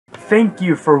Thank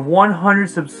you for 100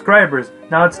 subscribers.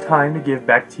 Now it's time to give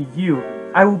back to you.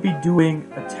 I will be doing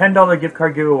a $10 gift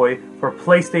card giveaway for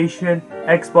PlayStation,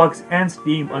 Xbox, and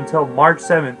Steam until March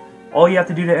 7th. All you have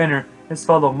to do to enter is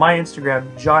follow my Instagram,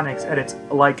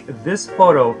 JohnXEdits, like this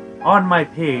photo on my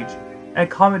page, and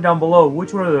comment down below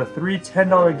which one of the 3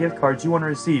 $10 gift cards you want to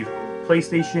receive,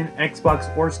 PlayStation,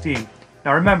 Xbox, or Steam.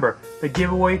 Now remember, the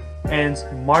giveaway ends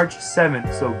March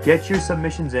 7th, so get your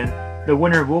submissions in. The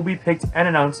winner will be picked and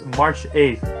announced March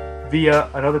 8th via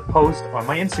another post on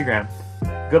my Instagram.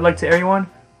 Good luck to everyone.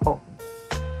 Oh,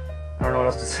 I don't know what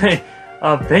else to say.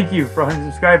 Thank you for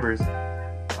 100 subscribers.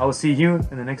 I will see you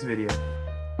in the next video.